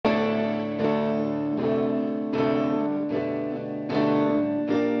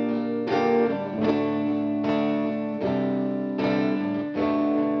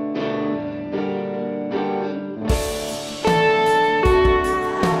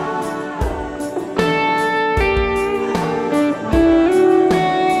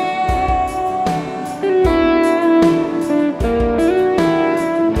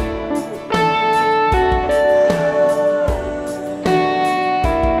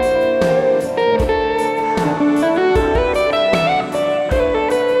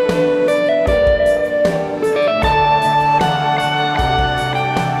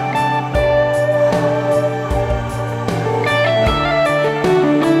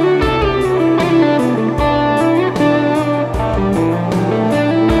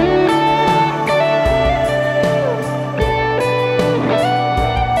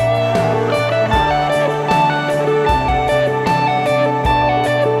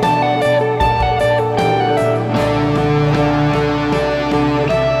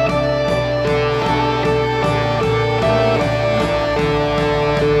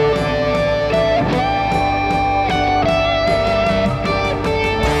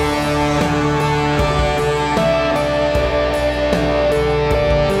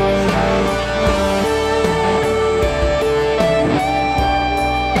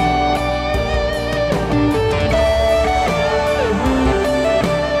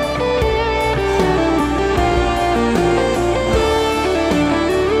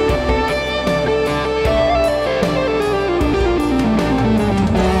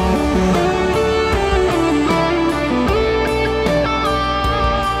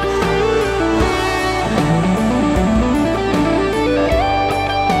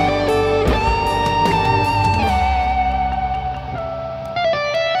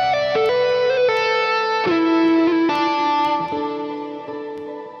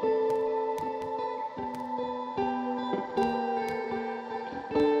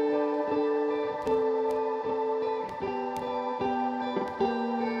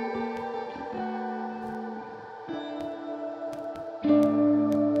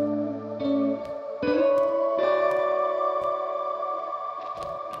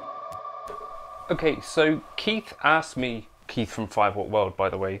Okay, so Keith asked me, Keith from 5 Watt World by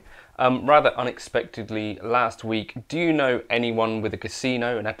the way, rather unexpectedly last week, do you know anyone with a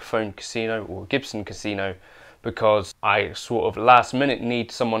casino, an EPIPHONE casino or Gibson casino? Because I sort of last minute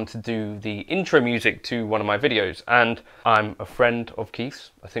need someone to do the intro music to one of my videos, and I'm a friend of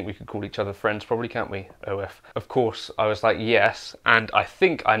Keith's. I think we could call each other friends probably, can't we, OF? Of course, I was like, yes, and I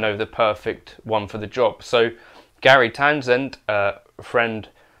think I know the perfect one for the job. So Gary Townsend, a friend,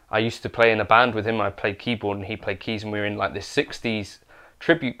 I used to play in a band with him. I played keyboard and he played keys, and we were in like this 60s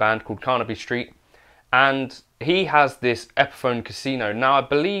tribute band called Carnaby Street. And he has this EPIPHONE casino. Now I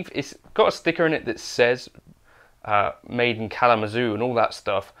believe it's got a sticker in it that says made in Kalamazoo and all that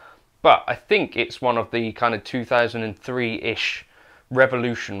stuff, but I think it's one of the kind of 2003-ish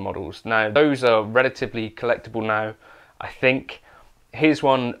Revolution models. Now those are relatively collectible now, I think. His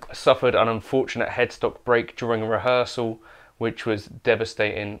one suffered an unfortunate headstock break during a rehearsal, which was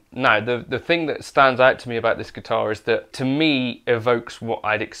devastating. Now, the thing that stands out to me about this guitar is that, to me, evokes what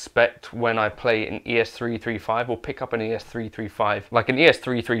I'd expect when I play an ES335 or pick up an ES335. Like an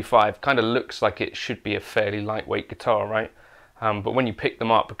ES335 kind of looks like it should be a fairly lightweight guitar, right? But when you pick them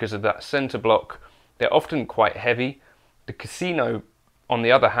up, because of that center block, they're often quite heavy. The Casino, on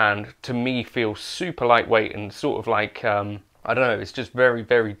the other hand, to me feels super lightweight and sort of like, I don't know, it's just very,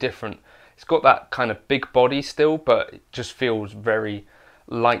 very different. It's got that kind of big body still, but it just feels very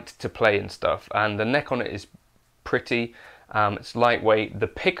light to play and stuff. And the neck on it is pretty. It's lightweight. The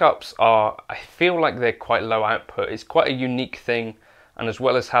pickups are, I feel like they're quite low output. It's quite a unique thing. And as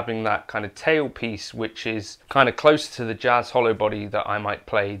well as having that kind of tail piece, which is kind of close to the jazz hollow body that I might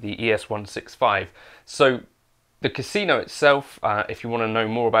play, the ES165. So the Casino itself, if you want to know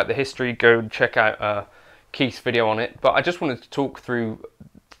more about the history, go and check out Keith's video on it. But I just wanted to talk through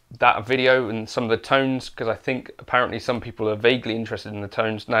that video and some of the tones, because I think apparently some people are vaguely interested in the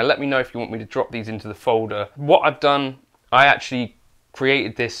tones. Now let me know if you want me to drop these into the folder. What I've done, I actually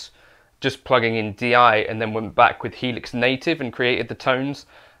created this just plugging in DI and then went back with Helix Native and created the tones.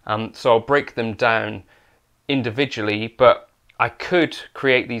 So I'll break them down individually, but I could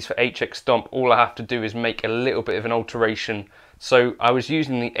create these for HX Stomp. All I have to do is make a little bit of an alteration. So I was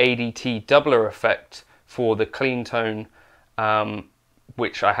using the ADT doubler effect for the clean tone,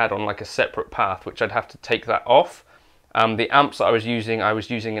 which I had on like a separate path, which I'd have to take that off. The amps that I was using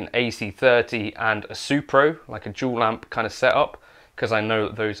an AC30 and a Supro, like a dual amp kind of setup, because I know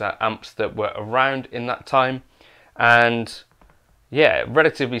that those are amps that were around in that time. And yeah,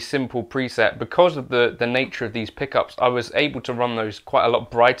 relatively simple preset. Because of the nature of these pickups, I was able to run those quite a lot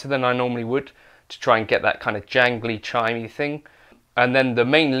brighter than I normally would to try and get that kind of jangly, chimey thing. And then the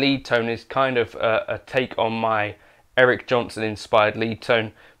main lead tone is kind of a take on my Eric Johnson inspired lead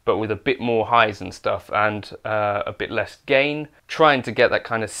tone, but with a bit more highs and stuff, and a bit less gain, trying to get that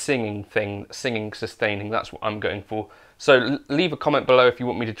kind of singing thing, singing sustaining. That's what I'm going for. So leave a comment below if you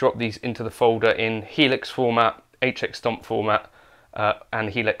want me to drop these into the folder in Helix format, HX Stomp format, and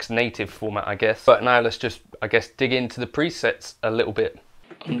Helix Native format, I guess. But now let's just, I guess, dig into the presets a little bit.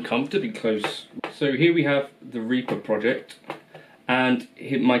 Uncomfortably close. So here we have the Reaper project, and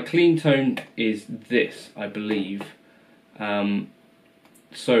my clean tone is this, I believe.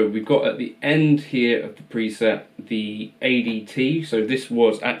 So we've got at the end here of the preset the ADT. So this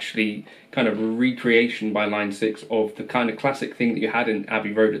was actually kind of a recreation by Line 6 of the kind of classic thing that you had in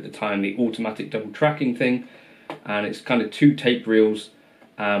Abbey Road at the time, the automatic double tracking thing. And it's kind of 2 tape reels,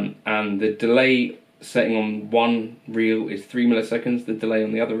 and the delay setting on one reel is 3 milliseconds, the delay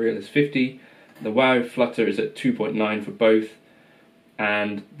on the other reel is 50. The wow flutter is at 2.9 for both,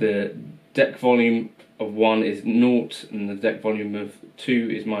 and the deck volume of 1 is 0 and the deck volume of 2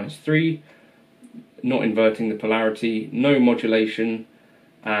 is -3, not inverting the polarity, no modulation,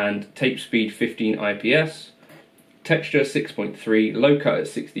 and tape speed 15 IPS, texture 6.3, low cut at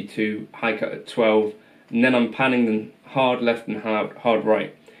 62, high cut at 12, and then I'm panning them hard left and hard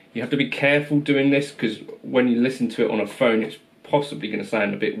right. You have to be careful doing this, because when you listen to it on a phone it's possibly going to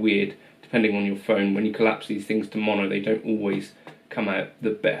sound a bit weird depending on your phone. When you collapse these things to mono, they don't always come out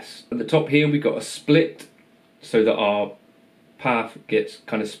the best. At the top here we've got a split, so that our path gets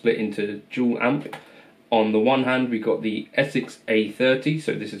kind of split into dual amp. On the one hand we've got the Essex A30,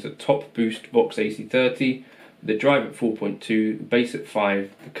 so this is a top boost Vox AC30, the drive at 4.2, the bass at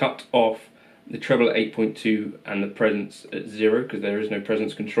 5, the cut off, the treble at 8.2, and the presence at 0, because there is no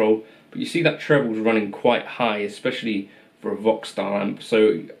presence control. But you see that treble's running quite high, especially for a Vox style amp,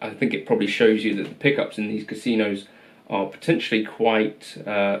 so I think it probably shows you that the pickups in these Casinos are potentially quite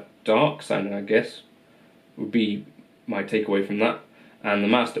dark sounding, I guess, would be my takeaway from that. And the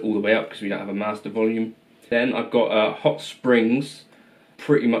master all the way up, because we don't have a master volume. Then I've got Hot Springs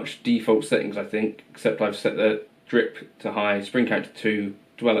pretty much default settings, I think, except I've set the drip to high, spring count to 2,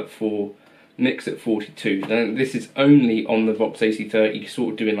 dwell at 4, mix at 42. Then this is only on the Vox AC30,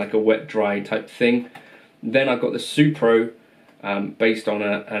 sort of doing like a wet dry type thing. Then I've got the Supro, based on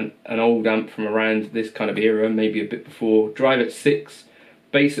an old amp from around this kind of era, maybe a bit before. Drive at 6,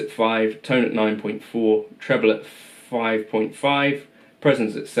 bass at 5, tone at 9.4, treble at 5.5,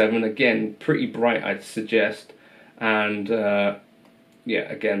 presence at 7. Again, pretty bright, I'd suggest. And yeah,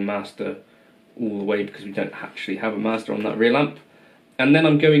 again, master all the way, because we don't actually have a master on that real amp. And then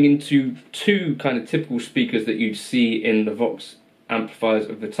I'm going into two kind of typical speakers that you'd see in the Vox amplifiers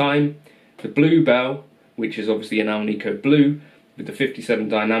of the time. The Bluebell, which is obviously an Alnico Blue, with the 57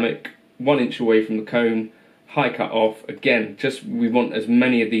 dynamic, 1 inch away from the cone, high cut off. Again, just we want as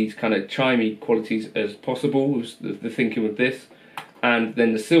many of these kind of chimey qualities as possible, was the thinking with this. And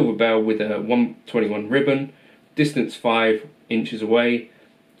then the Silver Bell with a 121 ribbon, distance 5 inches away,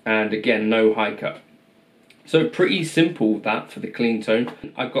 and again, no high cut. So pretty simple that for the clean tone.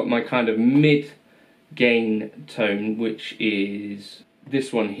 I've got my kind of mid gain tone, which is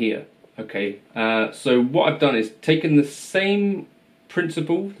this one here. Okay, so what I've done is taken the same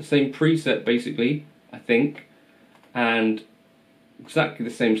principle, the same preset basically, I think, and exactly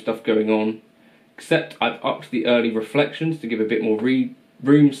the same stuff going on, except I've upped the early reflections to give a bit more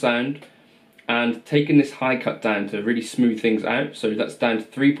room sound, and taken this high cut down to really smooth things out. So that's down to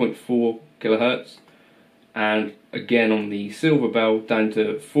 3.4 kilohertz, and again on the Silver Bell down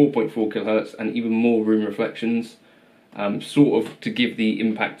to 4.4 kilohertz and even more room reflections. Sort of to give the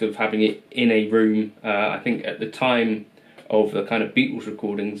impact of having it in a room. I think at the time of the kind of Beatles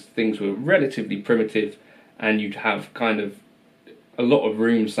recordings, things were relatively primitive, and you'd have kind of a lot of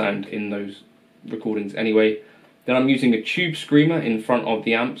room sound in those recordings anyway. Then I'm using a tube screamer in front of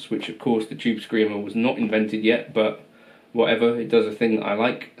the amps, which of course the tube screamer was not invented yet, but whatever, it does a thing that I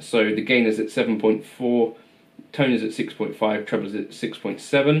like. So the gain is at 7.4, tone is at 6.5, treble is at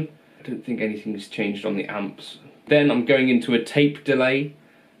 6.7. I don't think anything has changed on the amps. Then I'm going into a tape delay.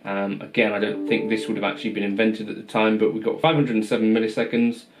 Again, I don't think this would have actually been invented at the time, but we've got 507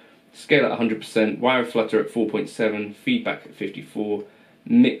 milliseconds, scale at 100%, wire flutter at 4.7, feedback at 54,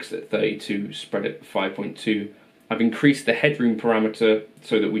 mix at 32, spread at 5.2. I've increased the headroom parameter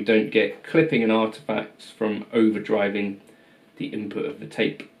so that we don't get clipping and artifacts from overdriving the input of the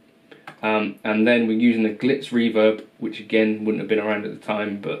tape. And then we're using a glitz reverb, which again wouldn't have been around at the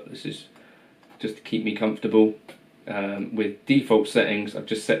time, but this is just to keep me comfortable. With default settings, I've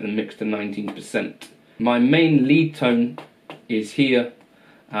just set the mix to 19%. My main lead tone is here.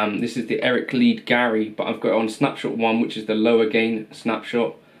 This is the Eric Lead Gary, but I've got it on snapshot 1, which is the lower gain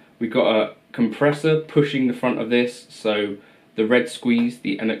snapshot. We've got a compressor pushing the front of this, so the red squeeze,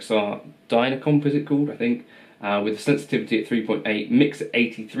 the MXR Dynacomp is it called, I think, with the sensitivity at 3.8, mix at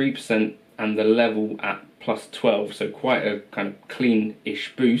 83%, and the level at plus 12, so quite a kind of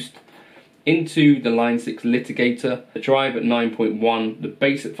clean-ish boost. Into the Line 6 litigator, the drive at 9.1, the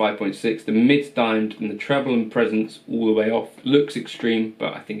bass at 5.6, the mid's dimed, and the treble and presence all the way off. Looks extreme,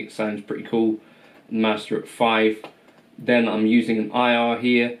 but I think it sounds pretty cool. Master at 5. Then I'm using an IR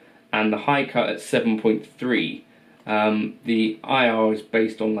here, and the high cut at 7.3. The IR is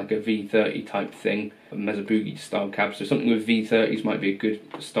based on like a V30 type thing, a Mesa Boogie style cab, so something with V30s might be a good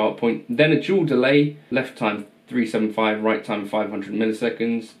start point. Then a dual delay, left time 375, right time 500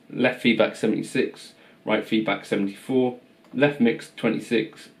 milliseconds, left feedback 76, right feedback 74, left mix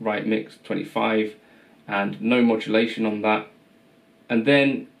 26, right mix 25, and no modulation on that. And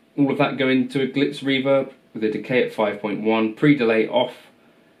then all of that going into a glitz reverb with a decay at 5.1, pre-delay off,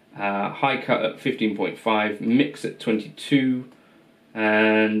 high cut at 15.5, mix at 22,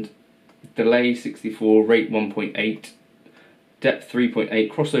 and delay 64, rate 1.8. depth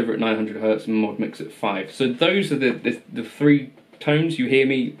 3.8, crossover at 900 Hz, and mod mix at 5. So those are the three tones you hear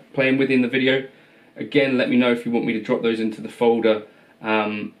me playing with in the video. Again, let me know if you want me to drop those into the folder.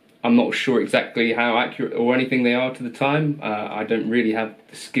 I'm not sure exactly how accurate or anything they are to the time. I don't really have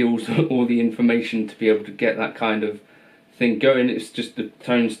the skills or the information to be able to get that kind of thing going. It's just the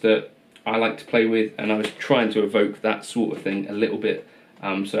tones that I like to play with, and I was trying to evoke that sort of thing a little bit.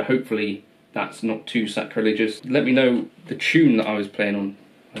 So hopefully that's not too sacrilegious. Let me know the tune that I was playing on,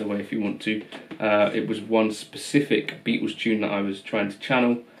 by the way, if you want to. It was one specific Beatles tune that I was trying to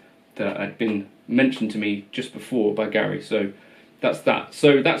channel that had been mentioned to me just before by Gary, so that's that.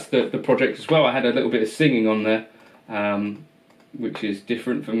 So that's the project as well. I had a little bit of singing on there, which is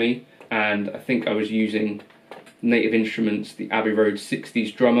different for me, and I think I was using Native Instruments, the Abbey Road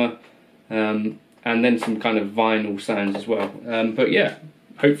 60s drummer, and then some kind of vinyl sounds as well. But yeah,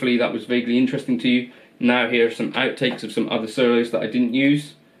 hopefully that was vaguely interesting to you. Now here are some outtakes of some other solos that I didn't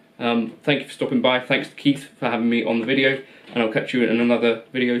use. Thank you for stopping by. Thanks to Keith for having me on the video, and I'll catch you in another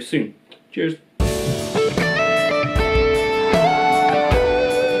video soon. Cheers.